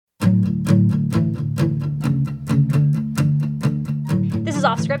is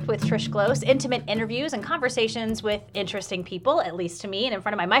Off Script with Trish Glose, intimate interviews and conversations with interesting people, at least to me. And in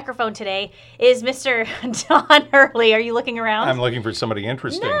front of my microphone today is Mr. Don Hurley. Are you looking around? I'm looking for somebody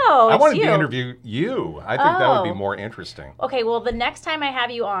interesting. No, I it's wanted you. to interview you. I think that would be more interesting. Okay, well, the next time I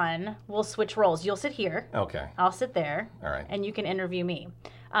have you on, we'll switch roles. You'll sit here. Okay. I'll sit there. All right. And you can interview me.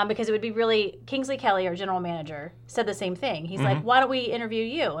 Because it would be really, Kingsley Kelly, our general manager, said the same thing. He's like, why don't we interview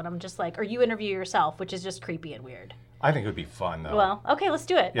you? And I'm just like, or you interview yourself, which is just creepy and weird. I think it would be fun, though. Well, okay, let's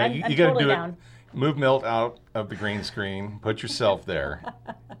do it. Yeah, I'm you got to totally do down. it. Move Milt out of the green screen. Put yourself there.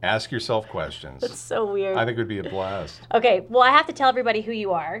 Ask yourself questions. That's so weird. I think it would be a blast. Okay, well, I have to tell everybody who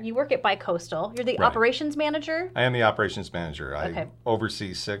you are. You work at Bicoastal. You're the Right. operations manager? I am the operations manager. I Okay.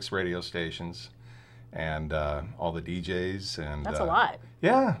 oversee 6 radio stations and all the DJs. And That's a lot.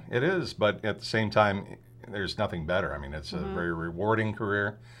 Yeah, it is. But at the same time, there's nothing better. I mean, it's a very rewarding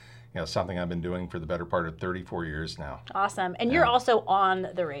career. You know, something I've been doing for the better part of 34 years now. Awesome. And you're also on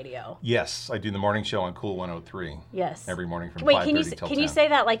the radio. Yes, I do the morning show on Cool 103. Yes. Every morning from Wait, 5:30 till 10. can you say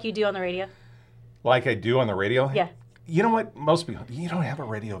that like you do on the radio? Like I do on the radio? Yeah. You know what? Most people, you don't have a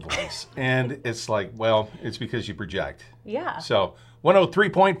radio voice. And it's like, well, it's because you project. Yeah. So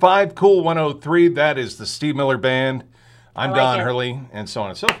 103.5, Cool 103, that is the Steve Miller Band. I'm like Don it. Hurley, and so on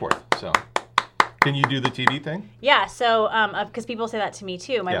and so forth. So, can you do the TV thing? Yeah, so, because people say that to me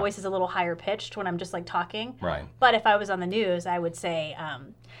too. My Yeah. voice is a little higher pitched when I'm just like talking. Right, But if I was on the news, I would say,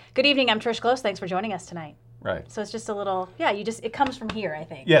 good evening, I'm Trish Glose. Thanks for joining us tonight. right. So it's just a little, it comes from here, I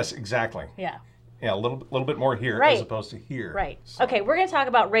think. Yes, exactly. Yeah. Yeah, a little bit more here Right. as opposed to here. Right. So, Okay, we're going to talk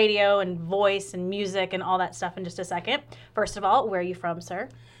about radio and voice and music and all that stuff in just a second. First of all, where are you from, sir?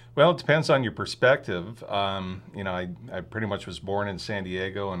 Well, it depends on your perspective. You know, I pretty much was born in San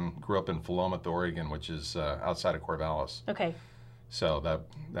Diego and grew up in Philomath, Oregon, which is outside of Corvallis. Okay. So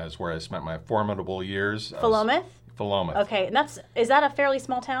that is where I spent my formidable years. Philomath? Philomath. Okay, and is that a fairly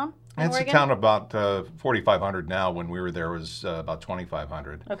small town in It's Oregon? a town of about 4,500 now. When we were there, it was about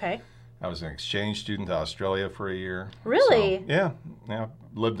 2,500. Okay. I was an exchange student to Australia for a year. Really? So, yeah.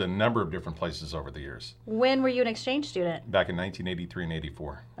 Lived a number of different places over the years. When were you an exchange student? Back in 1983 and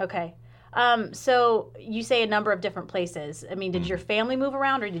 84. Okay. So you say a number of different places. I mean, did your family move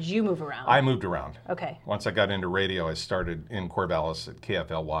around or did you move around? I moved around. Okay. Once I got into radio, I started in Corvallis at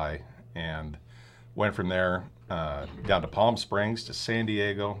KFLY and went from there down to Palm Springs to San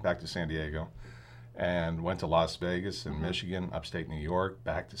Diego, back to San Diego, and went to Las Vegas and Michigan, upstate New York,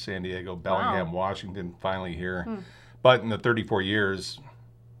 back to San Diego, Bellingham, Washington, finally here. But in the 34 years,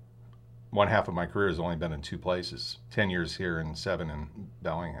 one half of my career has only been in 2 places, 10 years here and 7 in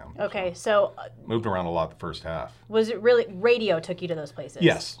Bellingham. Okay, so Moved around a lot the first half. was it really radio took you to those places?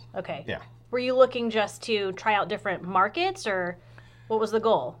 Yes. Okay. Yeah. Were you looking just to try out different markets or what was the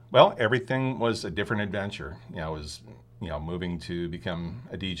goal? Well, everything was a different adventure. You know, I was, moving to become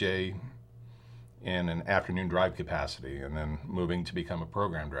a DJ in an afternoon drive capacity, and then moving to become a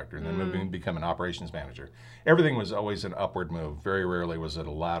program director, and then moving to become an operations manager. Everything was always an upward move. Very rarely was it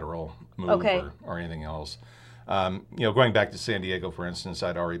a lateral move Okay. or anything else. Going back to San Diego, for instance,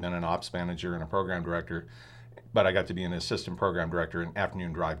 I'd already been an ops manager and a program director, but I got to be an assistant program director and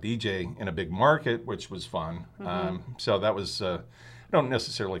afternoon drive DJ in a big market, which was fun. So that was, I don't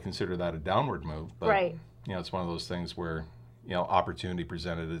necessarily consider that a downward move, but Right. It's one of those things where, opportunity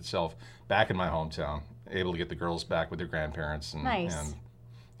presented itself back in my hometown, able to get the girls back with their grandparents. And, Nice. And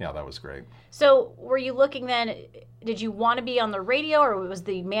yeah, that was great. So were you looking then, did you want to be on the radio or was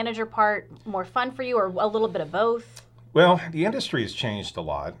the manager part more fun for you or a little bit of both? Well, the industry has changed a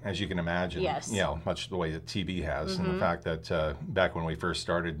lot, as you can imagine. Yes. Much the way that TV has. And the fact that back when we first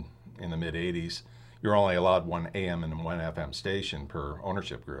started in the mid-'80s, you were only allowed 1 AM and 1 FM station per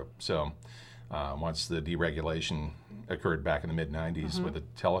ownership group. So once the deregulation occurred back in the mid-'90s with the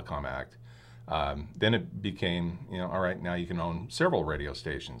Telecom Act, then it became, all right, now you can own several radio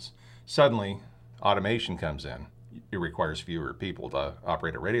stations. Suddenly, automation comes in. It requires fewer people to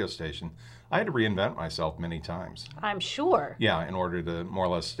operate a radio station. I had to reinvent myself many times. I'm sure. Yeah, in order to more or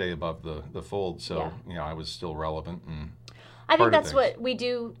less stay above the fold. So, I was still relevant. And I think part of that's things. what we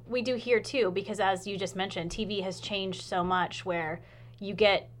do here too, because as you just mentioned, TV has changed so much where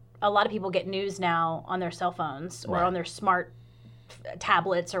a lot of people get news now on their cell phones or Right. on their smart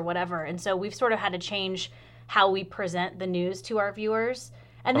tablets or whatever. And so we've sort of had to change how we present the news to our viewers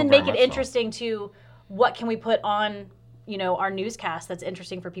and then very make it much so. interesting to what can we put on, our newscast that's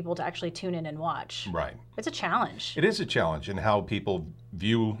interesting for people to actually tune in and watch. Right. It's a challenge. It is a challenge, and how people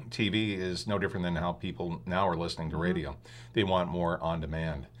view TV is no different than how people now are listening to radio. They want more on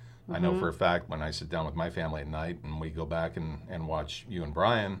demand. I know for a fact when I sit down with my family at night and we go back and watch you and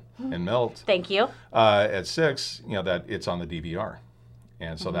Brian and Milt Thank you. at 6, that it's on the DVR.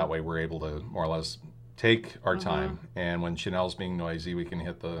 And so that way we're able to more or less take our time. And when Chanel's being noisy, we can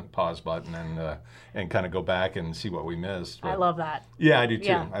hit the pause button and kind of go back and see what we missed. I love that. Yeah, I do too.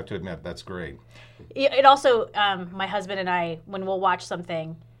 Yeah. I have to admit, that's great. It also, my husband and I, when we'll watch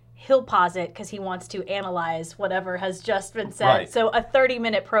something, he'll pause it because he wants to analyze whatever has just been said. Right. So a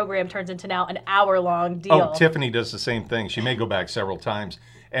 30-minute program turns into now an hour-long deal. Oh, Tiffany does the same thing. She may go back several times.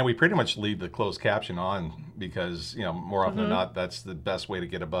 And we pretty much leave the closed caption on because, more often than not, that's the best way to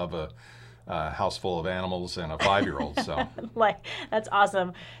get above a house full of animals and a 5-year-old. So, that's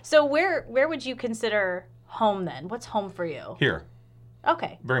awesome. So where would you consider home then? What's home for you? Here.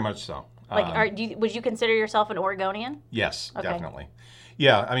 Okay. Very much so. Would you consider yourself an Oregonian? Yes, Okay. definitely.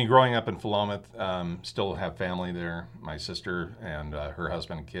 Yeah, I mean, growing up in Philomath, still have family there. My sister and her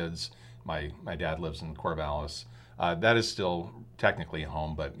husband and kids. My dad lives in Corvallis. That is still technically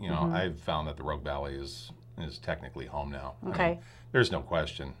home, but I've found that the Rogue Valley is technically home now. Okay. I mean, there's no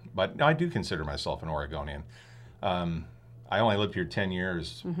question. But no, I do consider myself an Oregonian. I only lived here 10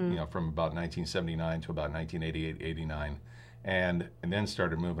 years, from about 1979 to about 1988, 89. And then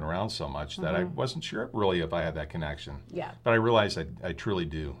started moving around so much that I wasn't sure really if I had that connection. Yeah. But I realized I truly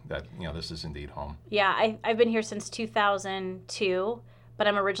do, that this is indeed home. Yeah, I've been here since 2002, but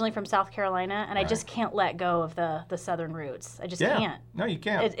I'm originally from South Carolina, and I just can't let go of the southern roots. I just can't. No, you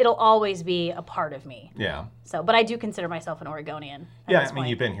can't. It'll always be a part of me. Yeah. So, but I do consider myself an Oregonian. Yeah, I mean,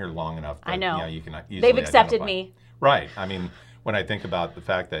 you've been here long enough that I know. You can easily They've accepted identify. me. Right. I mean, when I think about the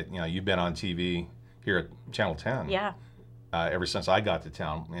fact that you've been on TV here at Channel 10. Yeah. Ever since I got to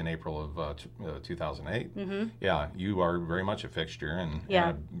town in April of 2008. Yeah, you are very much a fixture and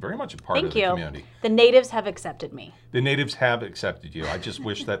very much a part of the community. The natives have accepted me. The natives have accepted you. I just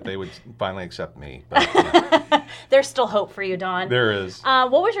wish that they would finally accept me. But, There's still hope for you, Don. there is.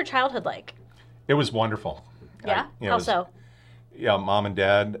 What was your childhood like? It was wonderful. Yeah? How so? Yeah, mom and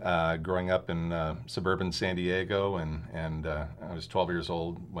dad growing up in suburban San Diego, and I was 12 years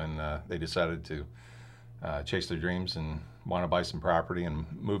old when they decided to chase their dreams and want to buy some property and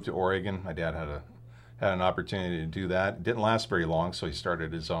move to Oregon. My dad had an opportunity to do that. It didn't last very long, so he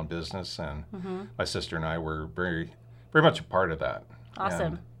started his own business, and my sister and I were very, very much a part of that.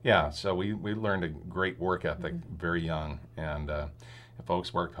 Awesome. And, yeah, so we learned a great work ethic very young, and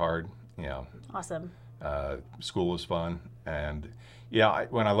folks worked hard. Awesome. School was fun, and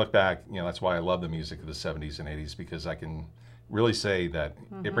when I look back, that's why I love the music of the 70s and 80s, because I can really say that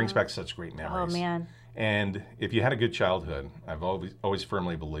it brings back such great memories. Oh man. And if you had a good childhood, I've always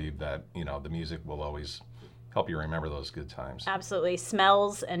firmly believed that the music will always help you remember those good times. Absolutely.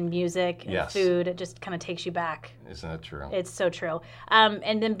 Smells and music and food, it just kind of takes you back. Isn't that true? It's so true.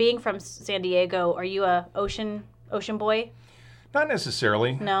 And then being from San Diego, are you a ocean boy? Not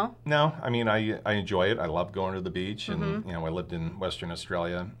necessarily. No? No. I mean, I enjoy it. I love going to the beach. And, I lived in Western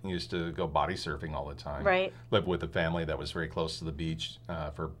Australia. I used to go body surfing all the time. Right. Lived with a family that was very close to the beach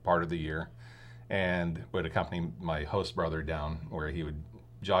for part of the year. And would accompany my host brother down where he would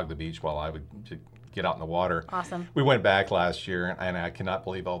jog the beach while I would get out in the water. Awesome. We went back last year, and I cannot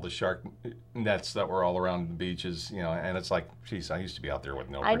believe all the shark nets that were all around the beaches, and it's like, geez, I used to be out there with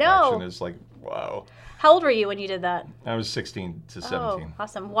no protection. I know. It's like, wow. How old were you when you did that? I was 16 to 17. Oh,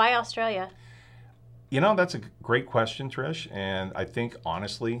 awesome. Why Australia? That's a great question, Trish. And I think,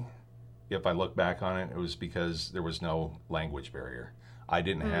 honestly, if I look back on it, it was because there was no language barrier. I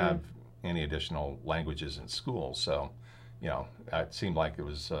didn't have any additional languages in school. So, it seemed like it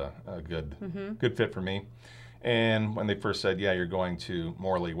was a good fit for me. And when they first said, yeah, you're going to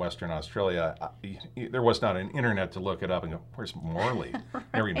Morley, Western Australia, there was not an internet to look it up and go, where's Morley?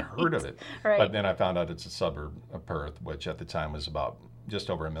 Never even heard of it. Right. But then I found out it's a suburb of Perth, which at the time was about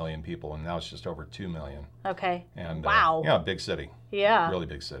just over 1 million people, and now it's just over 2 million. Okay. And wow. Big city. Yeah. Really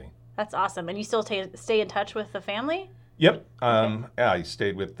big city. That's awesome. And you still stay in touch with the family? Yep. I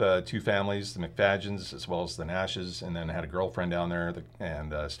stayed with 2 families, the McFadgens as well as the Nashes, and then I had a girlfriend down there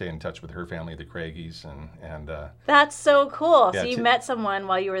and stayed in touch with her family, the Craigies. And That's so cool. Yeah, so you met someone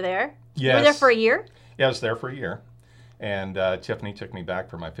while you were there? Yes. You were there for a year? Yeah, I was there for a year. And Tiffany took me back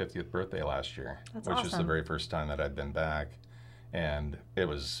for my 50th birthday last year, That's which awesome. was the very first time that I'd been back. And it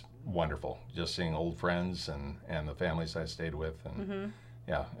was wonderful, just seeing old friends and the families I stayed with. And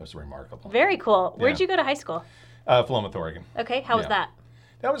yeah, it was remarkable. Very cool. Where'd you go to high school? Philomath, Oregon. Okay, how was that?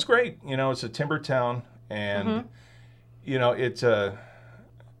 That was great. It's a timber town, and it's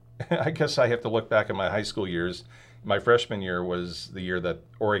I guess I have to look back at my high school years. My freshman year was the year that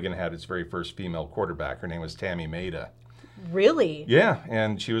Oregon had its very first female quarterback. Her name was Tammy Maida. Really? Yeah,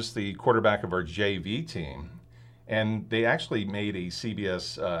 and she was the quarterback of our JV team, and they actually made a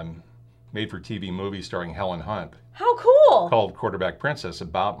CBS made-for-TV movie starring Helen Hunt How cool. called Quarterback Princess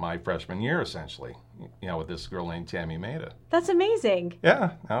about my freshman year, essentially. With this girl named Tammy Maida. That's amazing.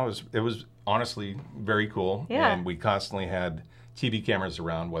 Yeah, it was honestly very cool. Yeah. And we constantly had TV cameras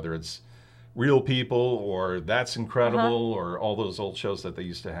around, whether it's Real People or That's Incredible or all those old shows that they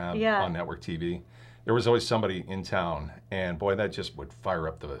used to have on network TV. There was always somebody in town, and boy, that just would fire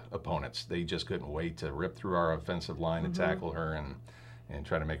up the opponents. They just couldn't wait to rip through our offensive line and tackle her and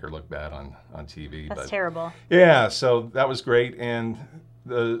try to make her look bad on TV. That's terrible. Yeah, so that was great. And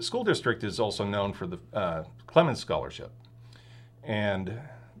the school district is also known for the Clemens Scholarship. And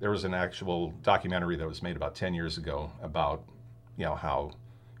there was an actual documentary that was made about 10 years ago about, how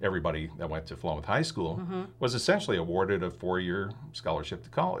everybody that went to Philomath High School was essentially awarded a 4-year scholarship to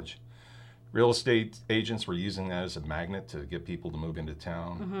college. Real estate agents were using that as a magnet to get people to move into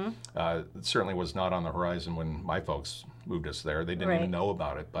town. It certainly was not on the horizon when my folks moved us there. They didn't even know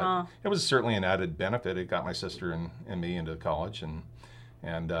about it, but it was certainly an added benefit. It got my sister and me into college,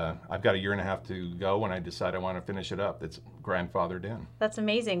 and I've got a year and a half to go when I decide I want to finish it up. It's grandfathered in. That's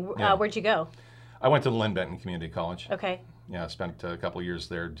amazing. Yeah. Where'd you go? I went to Lynn Benton Community College. Okay. Yeah, I spent a couple of years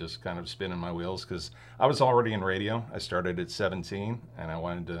there just kind of spinning my wheels because I was already in radio. I started at 17, and I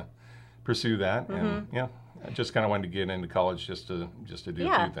wanted to pursue that, and I just kind of wanted to get into college just to do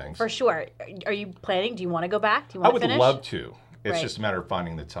a few things. For sure. Are you planning? Do you want to go back? Do you I want would to finish? love to. It's just a matter of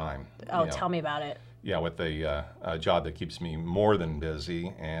finding the time. Oh, tell me about it. Yeah, with a job that keeps me more than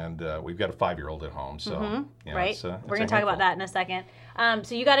busy, and we've got a 5-year-old at home, so right. It's We're going to talk about that in a second.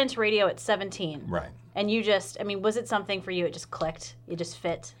 So you got into radio at 17, right? And you just, was it something for you? It just clicked. You just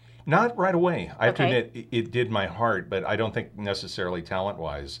fit. Not right away. I have to admit, it did my heart, but I don't think necessarily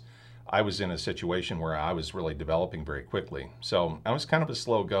talent-wise. I was in a situation where I was really developing very quickly. So I was kind of a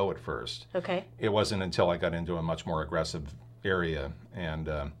slow go at first. Okay. It wasn't until I got into a much more aggressive area and,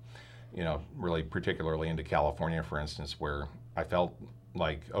 really particularly into California, for instance, where I felt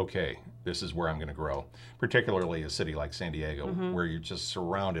like, okay, this is where I'm going to grow. Particularly a city like San Diego, where you're just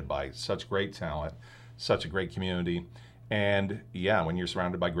surrounded by such great talent, such a great community. And when you're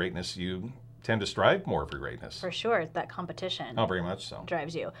surrounded by greatness, you tend to strive more for greatness. For sure, that competition. Oh, very much so.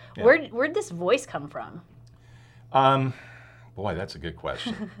 Drives you. Yeah. Where'd this voice come from? Boy, that's a good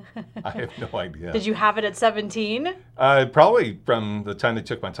question. I have no idea. Did you have it at 17? Probably from the time they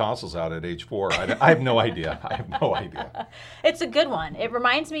took my tonsils out at age 4. I have no idea. I have no idea. It's a good one. It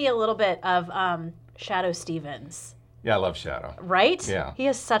reminds me a little bit of Shadoe Stevens. Yeah, I love Shadoe. Right? Yeah. He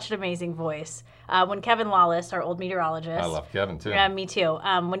has such an amazing voice. When Kevin Lawless, our old meteorologist. I love Kevin, too. Yeah, me too.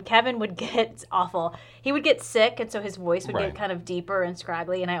 When Kevin would get awful, he would get sick, and so his voice would get kind of deeper and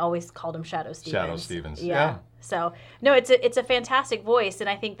scraggly, and I always called him Shadoe Stevens. Shadoe Stevens, yeah. So, no, it's a fantastic voice, and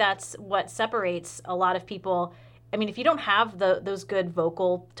I think that's what separates a lot of people. If you don't have those good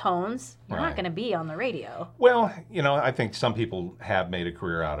vocal tones, you're not going to be on the radio. Well, I think some people have made a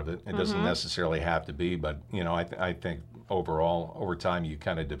career out of it. It doesn't necessarily have to be, but, I think overall, over time, you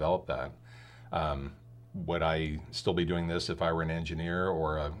kind of develop that. Would I still be doing this if I were an engineer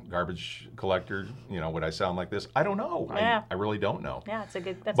or a garbage collector? Would I sound like this? I don't know. Yeah. I really don't know. Yeah, that's a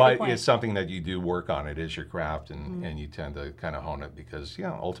good point. But it's something that you do work on. It is your craft, and you tend to kind of hone it because,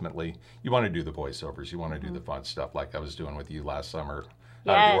 ultimately, you want to do the voiceovers. You want to do the fun stuff like I was doing with you last summer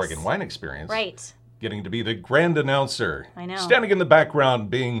at the Oregon Wine Experience. Right. Getting to be the grand announcer. I know. Standing in the background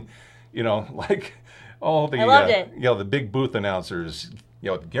being, like all the, I loved it. The big booth announcers.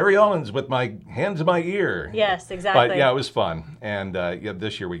 Gary Owens with my hand to my ear. Yes, exactly. But it was fun. And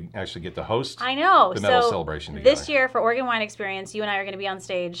this year we actually get to host I know. the Medal Celebration together. This year for Oregon Wine Experience, you and I are going to be on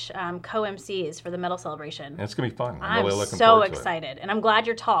stage co-MCs for the Medal Celebration. And it's going to be fun. I'm really looking so forward to excited. And I'm glad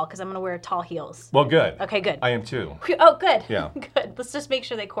you're tall because I'm going to wear tall heels. Well, good. Okay, good. I am too. Oh, good. Yeah. Good. Let's just make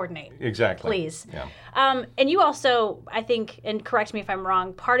sure they coordinate. Exactly. Please. Yeah. And you also, I think, and correct me if I'm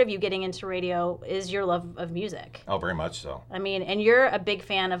wrong, part of you getting into radio is your love of music. Oh, very much so. And you're a big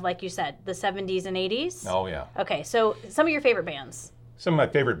fan of, like you said, the 70s and 80s. Oh, yeah. Okay, so some of your favorite bands. Some of my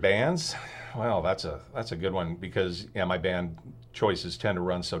favorite bands? Well, that's a good one because, my band choices tend to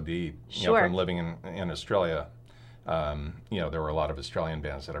run so deep. Sure. From living in Australia, there were a lot of Australian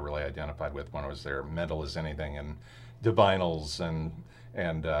bands that I really identified with when I was there. Mental as Anything and Divinals and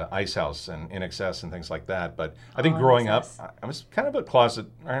Icehouse and INXS and things like that. But I think growing up, I was kind of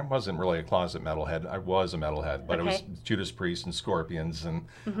I wasn't really a closet metalhead. I was a metalhead, but it was Judas Priest and Scorpions and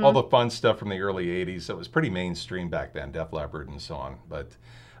all the fun stuff from the early 80s. It was pretty mainstream back then, Def Leppard and so on. But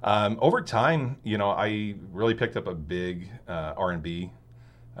over time, I really picked up a big R&B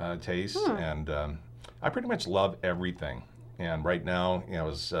taste, and I pretty much love everything. And right now,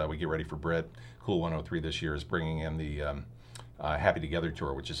 as we get ready for Brit, Cool 103 this year is bringing in the Happy Together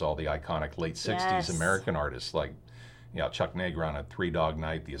Tour, which is all the iconic late 60s Yes. American artists like Chuck Negron at Three Dog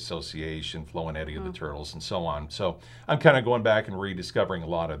Night, The Association, Flo and Eddie of the Turtles, and so on. So I'm kind of going back and rediscovering a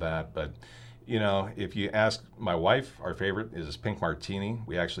lot of that. But, if you ask my wife, our favorite is Pink Martini.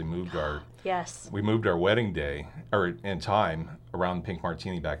 We actually moved our Yes. wedding day in time around Pink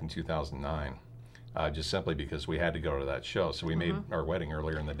Martini back in 2009. Just simply because we had to go to that show. So we made our wedding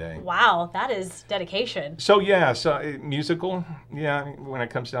earlier in the day. Wow, that is dedication. So musical, when it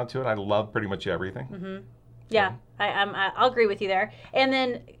comes down to it, I love pretty much everything. Yeah, I'll agree with you there. And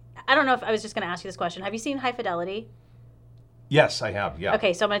then, I don't know if I was just going to ask you this question. Have you seen High Fidelity? Yes, I have, yeah.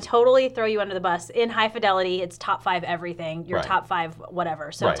 Okay, so I'm going to totally throw you under the bus. In High Fidelity, it's top 5 everything, your Right. top 5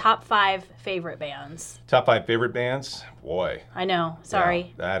 whatever. So Right. top 5 favorite bands. Top 5 favorite bands? Boy. I know,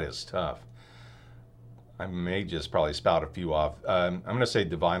 sorry. Yeah, that is tough. I may just probably spout a few off. I'm going to say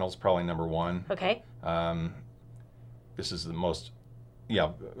Divinal's probably number 1. Okay. This is the most,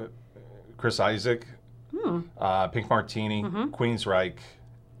 Chris Isaak, Pink Martini, Queensryche,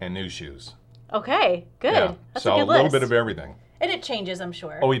 and New Shoes. Okay, good. Yeah. That's So a good little list. bit of everything. And it changes, I'm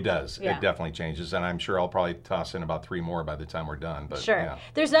sure. Oh, it does. Yeah. It definitely changes, and I'm sure I'll probably toss in about 3 more by the time we're done. But Sure. yeah.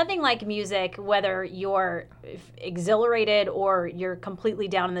 There's nothing like music, whether you're exhilarated or you're completely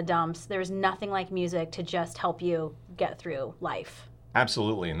down in the dumps. There's nothing like music to just help you get through life.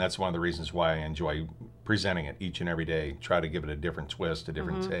 Absolutely, and that's one of the reasons why I enjoy presenting it each and every day. Try to give it a different twist, a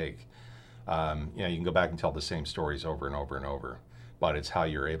different take. You can go back and tell the same stories over and over and over, but it's how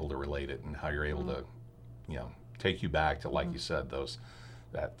you're able to relate it and how you're able to, take you back to, like you said,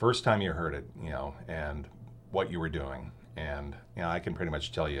 that first time you heard it, and what you were doing. And I can pretty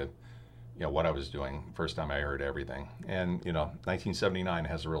much tell you, what I was doing first time I heard everything. And 1979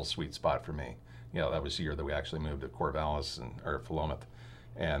 has a real sweet spot for me. That was the year that we actually moved to Corvallis or Philomath,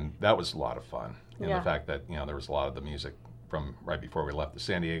 and that was a lot of fun. And Yeah. the fact that there was a lot of the music from right before we left the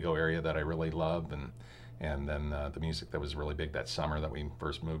San Diego area that I really loved, and then the music that was really big that summer that we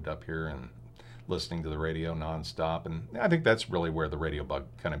first moved up here, and listening to the radio nonstop. And I think that's really where the radio bug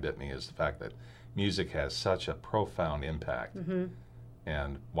kind of bit me, is the fact that music has such a profound impact.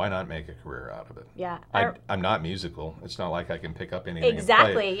 And why not make a career out of it? Yeah. I'm not musical. It's not like I can pick up anything and play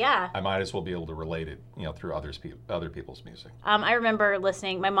Exactly, it. yeah. I might as well be able to relate it, through other people's music. I remember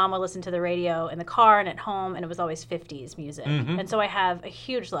listening, my mom would listen to the radio in the car and at home, and it was always 50s music. And so I have a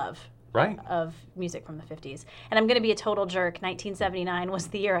huge love Right. of music from the 50s. And I'm going to be a total jerk. 1979 was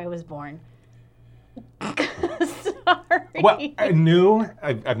the year I was born. Sorry. Well,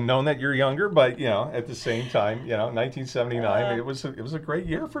 I've known that you're younger, but at the same time, 1979, it was a great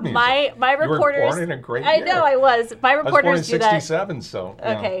year for music. My You were reporters. born in a great I year. know I was. My I was born in reporters do that. '67, so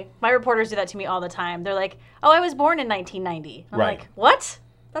Okay, my reporters do that to me all the time. They're like, "Oh, I was born in 1990." I'm Right. like, "What?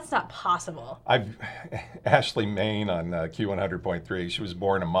 That's not possible." Ashley Main on Q100.3. She was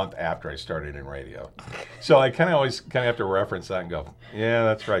born a month after I started in radio, so I always have to reference that and go, "Yeah,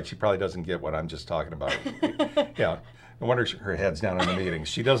 that's right. She probably doesn't get what I'm just talking about." No wonder her head's down in the meetings.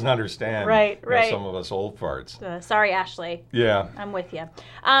 She doesn't understand. Right. Some of us old farts. Sorry, Ashley. Yeah. I'm with you.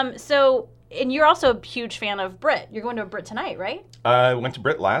 And you're also a huge fan of Brit. You're going to a Brit tonight, right? I went to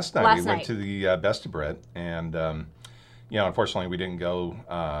Brit last night. Last we went night. to the Best of Brit, and unfortunately we didn't go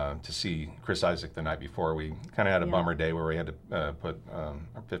to see Chris Isaak the night before. We kind of had a bummer day where we had to put our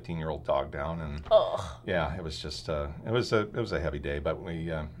 15-year-old dog down, and it was just it was a heavy day. But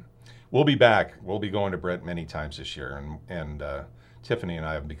we'll be back. We'll be going to Brit many times this year, and Tiffany and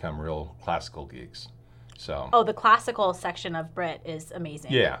I have become real classical geeks. So. Oh, the classical section of Brit is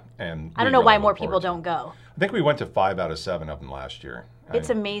amazing. Yeah, and I don't know why more people don't go. I think we went to 5 out of 7 of them last year. It's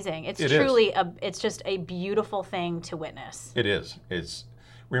amazing. It's It truly it's just a beautiful thing to witness. It is. It's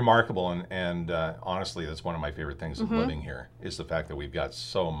remarkable, and honestly, that's one of my favorite things of living here, is the fact that we've got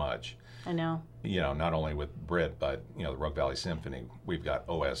so much. I know. Not only with Brit, but the Rogue Valley Symphony. We've got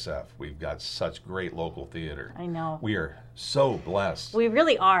OSF. We've got such great local theater. I know. We are so blessed. We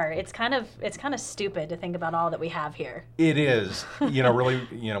really are. It's kind of stupid to think about all that we have here. It is. Really,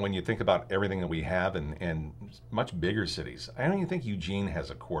 when you think about everything that we have in much bigger cities, I don't even think Eugene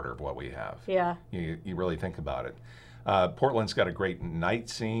has a quarter of what we have. Yeah. You really think about it. Portland's got a great night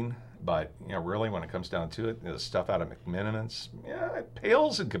scene, but really, when it comes down to it, the stuff out of McMenamin's, it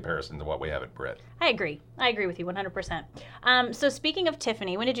pales in comparison to what we have at Brit. I agree with you 100%. So speaking of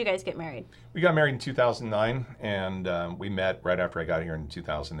Tiffany, when did you guys get married? We got married in 2009, and we met right after I got here in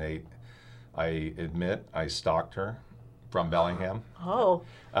 2008. I admit I stalked her from Bellingham. Oh.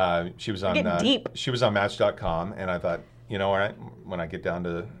 She was on getting deep. She was on Match.com, and I thought, all right, when I get down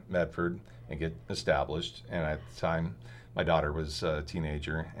to Medford and get established, and at the time my daughter was a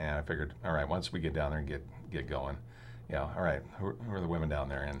teenager, and I figured, all right, once we get down there and get going, Yeah, all right. Who are the women down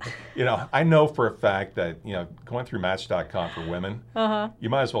there? And, I know for a fact that, going through Match.com for women, you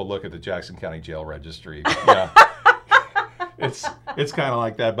might as well look at the Jackson County Jail Registry. Yeah. It's kind of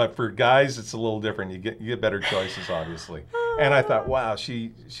like that. But for guys, it's a little different. You get better choices, obviously. And I thought, wow,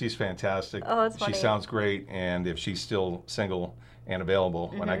 she's fantastic. Oh, that's funny. She sounds great. And if she's still single and available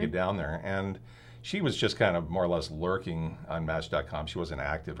when I get down there. And she was just kind of more or less lurking on Match.com. She wasn't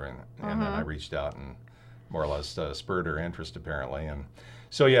active. And then I reached out and more or less spurred her interest, apparently. And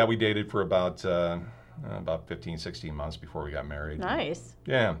so, yeah, we dated for about 15, 16 months before we got married. Nice.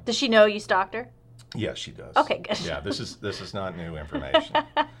 Yeah. Does she know you stalked her? Yes, she does. Okay, good. Yeah, this is not new information.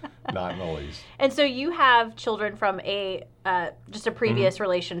 Not in the least. And so you have children from just a previous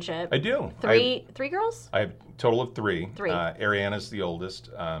relationship. I do. Three girls? I have a total of three. 3. Ariana's the oldest.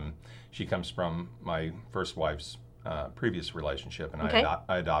 She comes from my first wife's previous relationship, and Okay.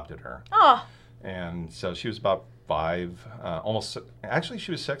 I adopted her. Oh, And so she was about 5, actually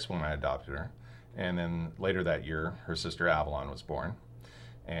she was 6 when I adopted her. And then later that year, her sister Avalon was born.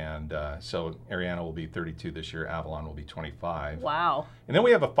 And so Ariana will be 32 this year. Avalon will be 25. wow. And then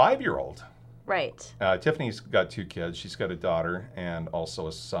we have a 5-year-old. Right. Tiffany's got 2 kids. She's got a daughter and also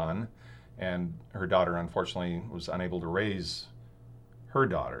a son. And her daughter, unfortunately, was unable to raise her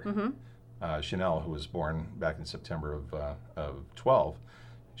daughter, Chanel, who was born back in September of 12.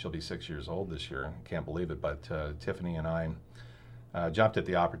 She'll be 6 years old this year. Can't believe it. But Tiffany and I jumped at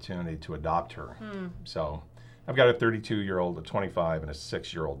the opportunity to adopt her. So I've got a 32-year-old, a 25, and a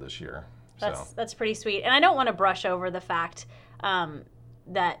 6-year-old this year. That's pretty sweet. And I don't want to brush over the fact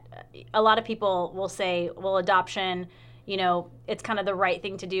that a lot of people will say, well, adoption, it's kind of the right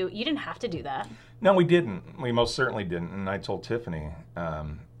thing to do. You didn't have to do that. No, we didn't. We most certainly didn't. And I told Tiffany,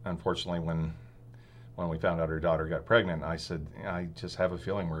 unfortunately, when we found out her daughter got pregnant, I said, I just have a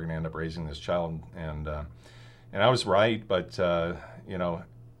feeling we're going to end up raising this child. And I was right, but,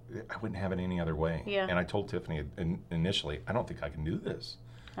 I wouldn't have it any other way. Yeah. And I told Tiffany initially, I don't think I can do this.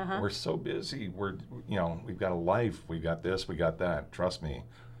 We're so busy. We've got a life. We've got this. We got that. Trust me,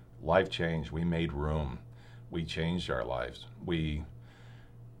 life changed. We made room. We changed our lives. We,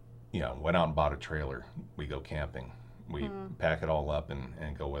 went out and bought a trailer. We go camping. We pack it all up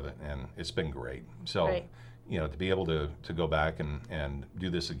and go with it. And it's been great. So, Right. To be able to go back and do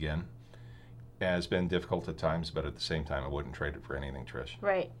this again has been difficult at times, but at the same time, I wouldn't trade it for anything, Trish.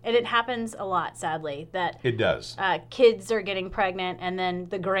 Right. And it happens a lot, sadly, that It does. kids are getting pregnant and then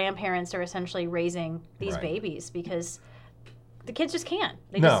the grandparents are essentially raising these Right. babies because the kids just can't.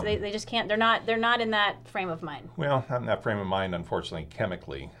 They No. just can't. They're not in that frame of mind. Well, not in that frame of mind, unfortunately,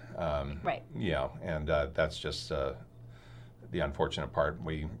 chemically. Right. Yeah, and that's just the unfortunate part.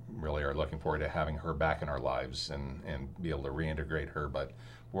 We really are looking forward to having her back in our lives and be able to reintegrate her. But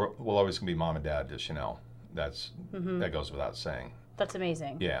we'll always be mom and dad to Chanel. That goes without saying. That's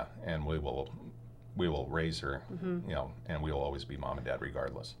amazing. Yeah, and we will raise her, and we will always be mom and dad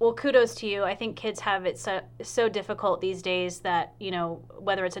regardless. Well, kudos to you. I think kids have it so difficult these days that,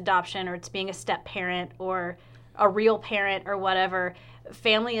 whether it's adoption or it's being a step parent or a real parent or whatever,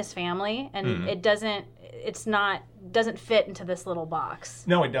 family is family, and it doesn't fit into this little box.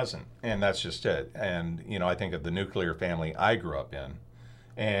 No, it doesn't, and that's just it. And I think of the nuclear family I grew up in,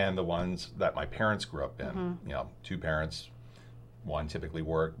 and the ones that my parents grew up in. 2 parents, one typically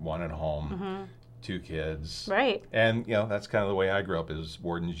worked, one at home, 2 kids. Right. And that's kind of the way I grew up. Is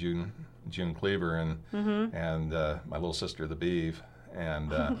Ward and June Cleaver and my little sister the Beeve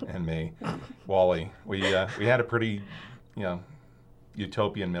and me, Wally. We had a pretty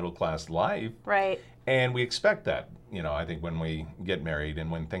utopian middle class life. Right. And we expect that, I think when we get married and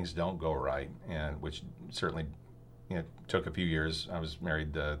when things don't go right, and which certainly took a few years. I was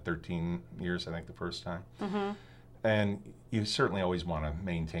married 13 years, I think, the first time. And you certainly always want to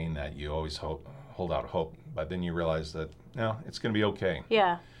maintain that. You always hold out hope, but then you realize that, no, it's going to be okay.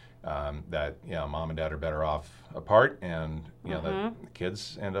 Yeah. That, mom and dad are better off apart, and, that the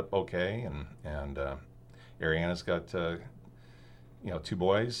kids end up okay. And Ariana's got, 2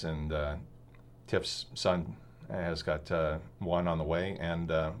 boys, and Tiff's son has got 1 on the way,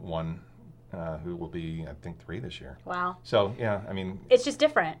 and 1 who will be, I think, 3 this year. Wow. So, It's just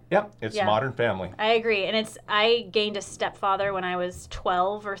different. It's Yeah. modern family. I agree. And I gained a stepfather when I was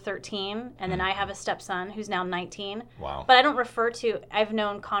 12 or 13, and then I have a stepson who's now 19. Wow. But I don't I've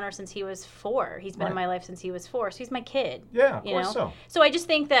known Connor since he was 4. He's been in Right. my life since he was 4, so he's my kid. Yeah, of course so. So I just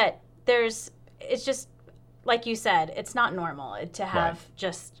think that it's just, like you said, it's not normal to have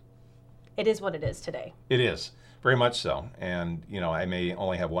it is what it is today. It is. Very much so. And, I may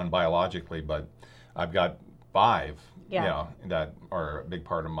only have 1 biologically, but I've got 5, Yeah. that are a big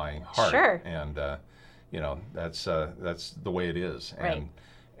part of my heart. Sure. And, that's the way it is. Right.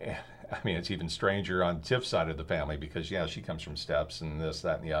 And I mean, it's even stranger on Tiff's side of the family because, she comes from steps and this,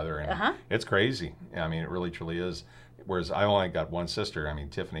 that, and the other. And it's crazy. I mean, it really, truly is. Whereas I only got one sister. I mean,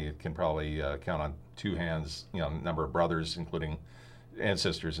 Tiffany can probably count on two hands, number of brothers, and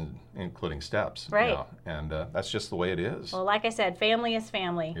sisters, including steps. Right. And that's just the way it is. Well, like I said, family is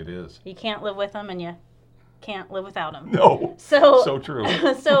family. It is. You can't live with them and you can't live without them. No. So true.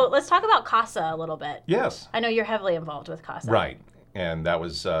 So let's talk about CASA a little bit. Yes. I know you're heavily involved with CASA. Right. And that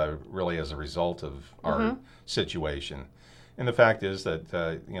was really as a result of our situation. And the fact is that,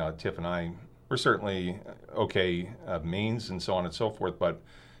 Tiff and I were certainly okay of means and so on and so forth. But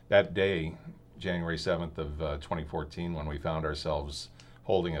that day, January 7th of 2014, when we found ourselves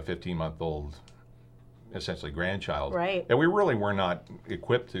holding a 15-month-old, essentially grandchild, right, that we really were not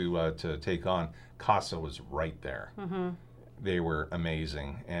equipped to take on, CASA was right there. They were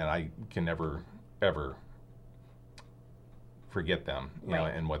amazing. And I can never, ever forget them,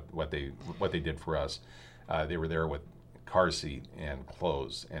 and what they did for us. They were there with car seat and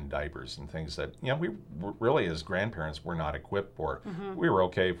clothes and diapers and things that we really, as grandparents, were not equipped for. We were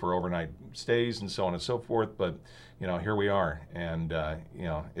okay for overnight stays and so on and so forth, but here we are, and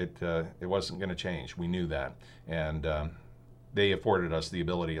it wasn't going to change. We knew that, and they afforded us the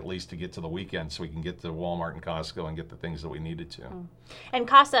ability at least to get to the weekend so we can get to Walmart and Costco and get the things that we needed to. And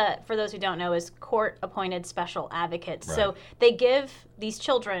CASA, for those who don't know, is court-appointed special advocates. Right. So they give these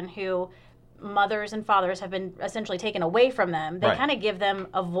children who mothers and fathers have been essentially taken away from them, they kind of give them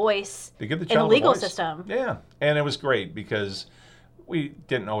a voice in the legal system. Yeah, and it was great because we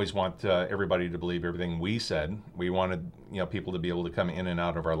didn't always want everybody to believe everything we said. We wanted people to be able to come in and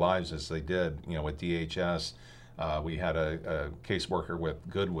out of our lives as they did. With DHS, we had a caseworker with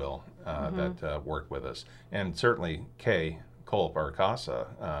Goodwill that worked with us, and certainly Kay Culp, our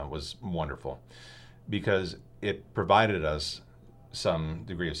CASA, was wonderful because it provided us some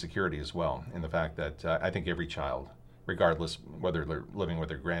degree of security as well, in the fact that I think every child, regardless whether they're living with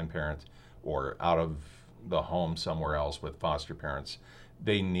their grandparent or out of the home somewhere else with foster parents,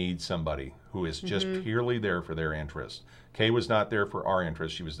 they need somebody who is just purely there for their interest. Kay was not there for our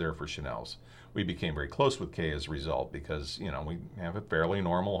interest, she was there for Chanel's. We became very close with Kay as a result because, we have a fairly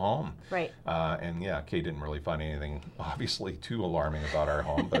normal home. Right. And Kay didn't really find anything obviously too alarming about our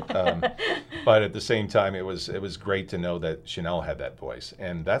home, but at the same time, it was great to know that Chanel had that voice.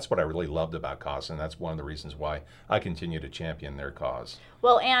 And that's what I really loved about CASA, and that's one of the reasons why I continue to champion their cause.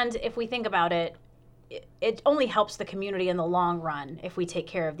 Well, and if we think about it, it only helps the community in the long run if we take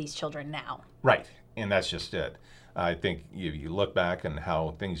care of these children now. Right, and that's just it. I think you look back on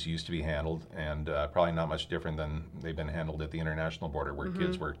how things used to be handled, and probably not much different than they've been handled at the international border, where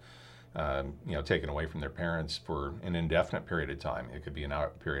kids were, taken away from their parents for an indefinite period of time. It could be an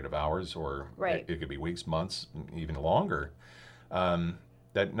period of hours, or it could be weeks, months, even longer.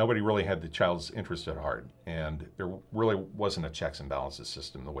 That nobody really had the child's interest at heart, and there really wasn't a checks and balances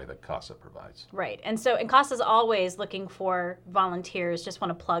system the way that CASA provides. Right, and CASA's always looking for volunteers. Just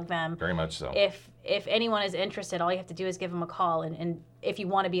want to plug them. Very much so. If anyone is interested, all you have to do is give them a call, and if you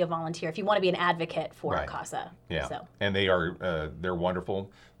want to be a volunteer, if you want to be an advocate for CASA. Yeah, so. And they're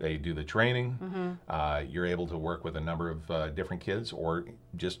wonderful. They do the training. You're able to work with a number of different kids, or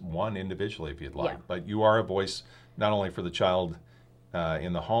just one individually if you'd like. Yeah. But you are a voice not only for the child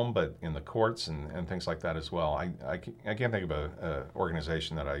in the home, but in the courts and things like that as well. I can't think of an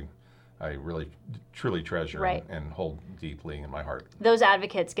organization that I really truly treasure and hold deeply in my heart. Those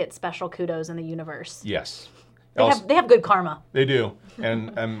advocates get special kudos in the universe. Yes. They have good karma. They do.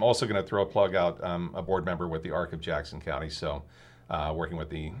 And I'm also going to throw a plug out. A board member with the ARC of Jackson County, so working with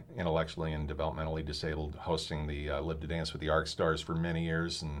the intellectually and developmentally disabled, hosting the Live to Dance with the ARC Stars for many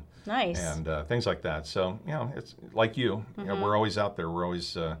years, and things like that. So, it's like we're always out there. We're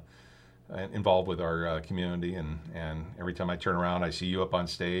always involved with our community, and every time I turn around, I see you up on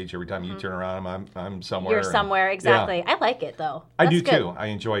stage. Every time you turn around, I'm somewhere. You're somewhere, exactly. Yeah. I like it, though. I do too. I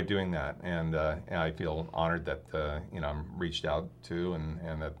enjoy doing that, and I feel honored that I'm reached out to,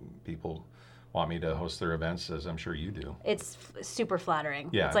 and that people want me to host their events, as I'm sure you do. It's super flattering.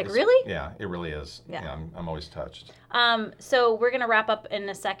 Yeah, it's like, really? Yeah, it really is. Yeah, I'm always touched. So we're going to wrap up in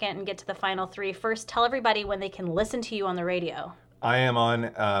a second and get to the final three. First, tell everybody when they can listen to you on the radio. I am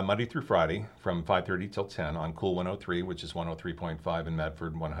on Monday through Friday from 5:30 till 10 on Cool 103, which is 103.5 in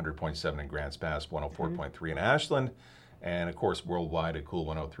Medford, 100.7 in Grants Pass, 104.3 in Ashland, and of course worldwide at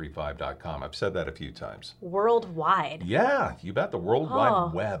cool1035.com. I've said that a few times. Worldwide? Yeah, you bet, the World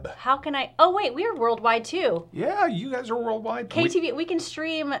Wide Web. How can I? Oh wait, we are worldwide too. Yeah, you guys are worldwide. KTV, we can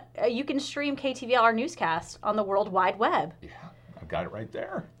stream. You can stream KTVL, our newscast, on the World Wide Web. Yeah, I've got it right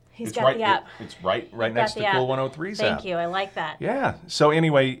there. He's got the app. It's right next to Cool 103's app. Thank you. I like that. Yeah. So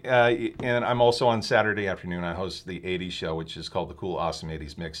anyway, and I'm also on Saturday afternoon. I host the 80s show, which is called the Cool Awesome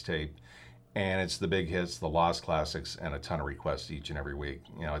 80s Mixtape. And it's the big hits, the Lost Classics, and a ton of requests each and every week.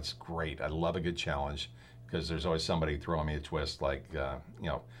 You know, it's great. I love a good challenge because there's always somebody throwing me a twist. Like, I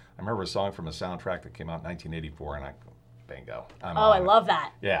remember a song from a soundtrack that came out in 1984, and I go, bingo. I love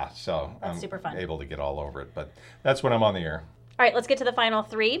that. Yeah, so that's super fun. Able to get all over it. But that's when I'm on the air. All right, let's get to the final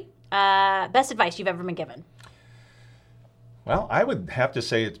three. Best advice you've ever been given? Well, I would have to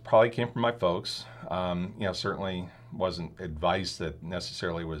say it probably came from my folks. Certainly wasn't advice that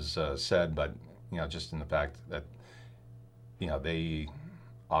necessarily was said, but just in the fact that they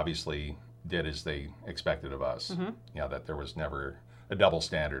obviously did as they expected of us. Mm-hmm. That there was never a double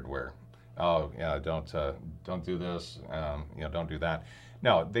standard where, don't do this, don't do that.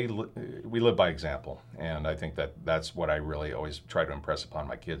 No, we live by example, and I think that's what I really always try to impress upon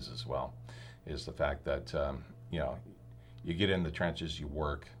my kids as well, is the fact that you get in the trenches, you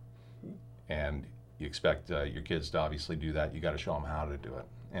work, and you expect your kids to obviously do that. You got to show them how to do it.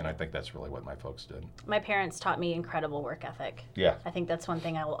 And I think that's really what my folks did. My parents taught me incredible work ethic. Yeah. I think that's one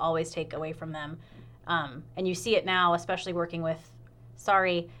thing I will always take away from them. And you see it now, especially working with,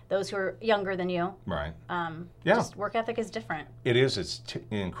 those who are younger than you. Right. Just work ethic is different. It is. It's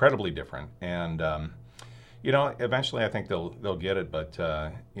incredibly different. And, eventually I think they'll get it. But,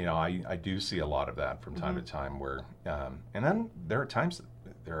 I do see a lot of that from time to time where, and then there are times that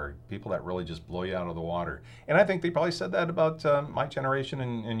there are people that really just blow you out of the water. And I think they probably said that about my generation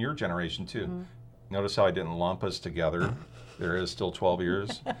and your generation, too. Mm-hmm. Notice how I didn't lump us together. There is still 12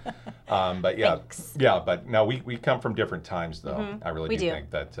 years. But yeah. Thanks. Yeah, but no, we come from different times, though. Mm-hmm. I really do think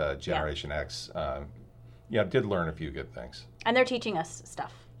that Generation X, did learn a few good things. And they're teaching us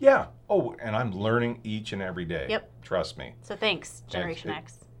stuff. Yeah. Oh, and I'm learning each and every day. Yep. Trust me. So thanks, Generation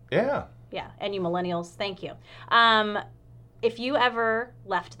X. Yeah. Yeah, and you millennials, thank you. If you ever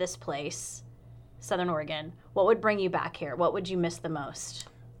left this place, Southern Oregon, what would bring you back here? What would you miss the most?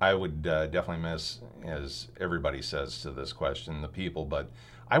 I would definitely miss, as everybody says to this question, the people, but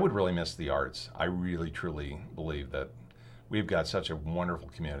I would really miss the arts. I really, truly believe that we've got such a wonderful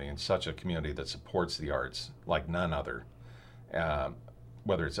community and such a community that supports the arts like none other,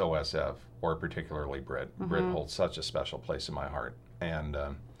 whether it's OSF or particularly BRIT. Mm-hmm. BRIT holds such a special place in my heart. And,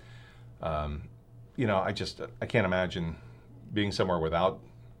 I can't imagine being somewhere without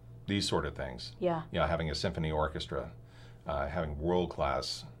these sort of things. Yeah. Having a symphony orchestra, having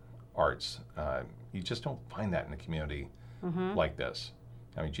world-class arts. You just don't find that in a community like this.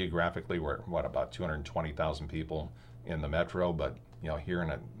 I mean, geographically, we're about 220,000 people in the metro, but here in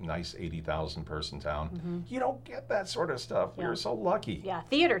a nice 80,000 person town, you don't get that sort of stuff. Yeah. We're so lucky. Yeah,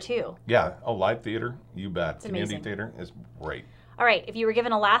 theater too. Yeah, live theater, you bet. It's community amazing. Theater is great. All right, if you were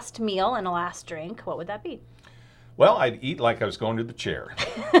given a last meal and a last drink, what would that be? Well, I'd eat like I was going to the chair.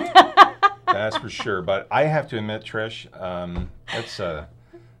 That's for sure. But I have to admit, Trish, that's a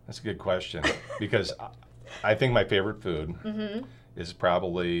good question because I think my favorite food is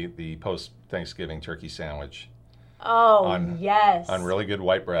probably the post-Thanksgiving turkey sandwich. Oh, yes. On really good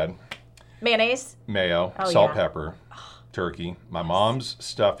white bread. Mayonnaise? Mayo, salt, pepper, turkey. My mom's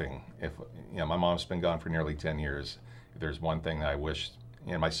stuffing. My mom's been gone for nearly 10 years. If there's one thing that I wish,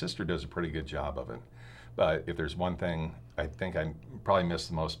 my sister does a pretty good job of it. But if there's one thing I think I probably missed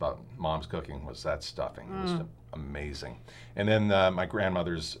the most about Mom's cooking was that stuffing. It was amazing. And then my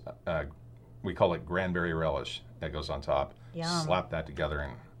grandmother's, we call it cranberry relish that goes on top. Yum. Slap that together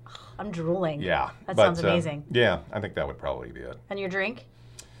and... I'm drooling. Yeah. That sounds amazing. Yeah, I think that would probably be it. And your drink?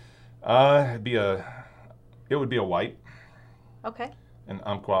 It would be a white. Okay. An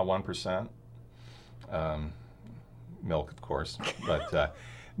Umpqua 1%. Milk, of course. But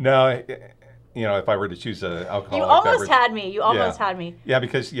no... if I were to choose an alcoholic beverage. You almost had me. You almost had me. Yeah,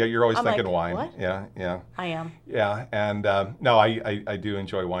 because you're always thinking wine. What? Yeah. I am. Yeah, and no, I do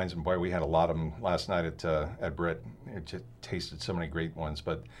enjoy wines, and boy, we had a lot of them last night at BRIT. It just tasted so many great ones.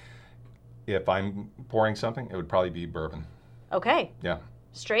 But if I'm pouring something, it would probably be bourbon. Okay. Yeah.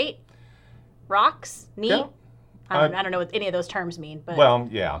 Straight, rocks, neat. Yeah. I don't know what any of those terms mean, but well,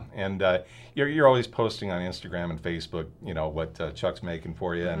 yeah, and you're always posting on Instagram and Facebook, what Chuck's making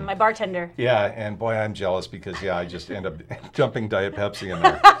for you. And my bartender. Yeah, and boy, I'm jealous because I just end up dumping Diet Pepsi in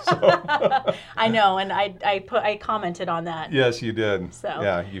there. So. I know, and I commented on that. Yes, you did. So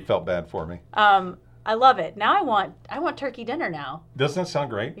yeah, you felt bad for me. I love it. Now I want turkey dinner now. Doesn't that sound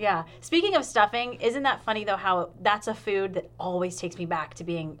great? Yeah. Speaking of stuffing, isn't that funny though? How that's a food that always takes me back to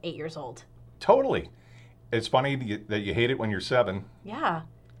being 8 years old. Totally. It's funny that you hate it when you're 7. Yeah.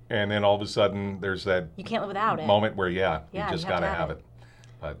 And then all of a sudden there's that... You can't live without it. Moment where, you just got to have it.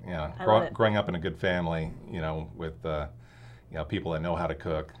 But love it. growing up in a good family, with people that know how to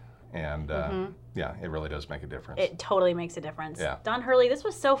cook, and it really does make a difference. It totally makes a difference. Yeah. Don Hurley, this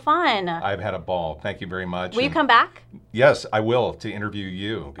was so fun. I've had a ball. Thank you very much. Will you come back? Yes, I will, to interview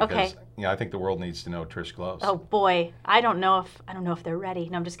you, because Okay. I think the world needs to know Trish Close. Oh boy, I don't know if they're ready.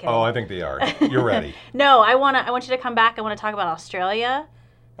 No, I'm just kidding. Oh, I think they are. You're ready. No, I want you to come back. I want to talk about Australia.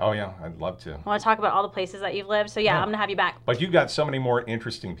 Oh yeah, I'd love to. I want to talk about all the places that you've lived. So yeah, I'm gonna have you back. But you've got so many more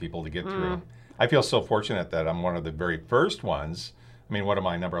interesting people to get through. I feel so fortunate that I'm one of the very first ones. I mean, what am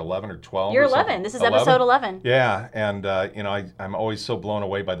I, number 11 or 12? You're or 11. something? This is episode 11. Yeah, and I'm always so blown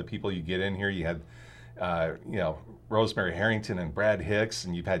away by the people you get in here. You had, Rosemary Harrington and Brad Hicks,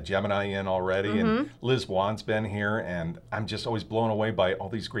 and you've had Gemini in already, and Liz Wan's been here, and I'm just always blown away by all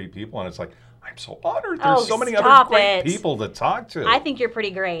these great people, and it's like, I'm so honored. There's so many other great people to talk to. I think you're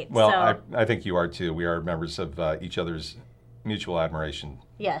pretty great. Well, so. I think you are too. We are members of each other's mutual admiration.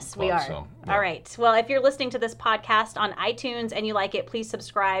 Yes, club, we are. So, yeah. All right. Well, if you're listening to this podcast on iTunes and you like it, please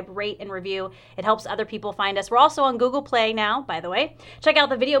subscribe, rate, and review. It helps other people find us. We're also on Google Play now, by the way. Check out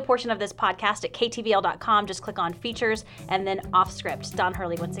the video portion of this podcast at ktvl.com. Just click on features and then off script. Don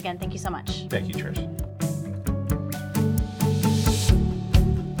Hurley, once again, thank you so much. Thank you, Trish.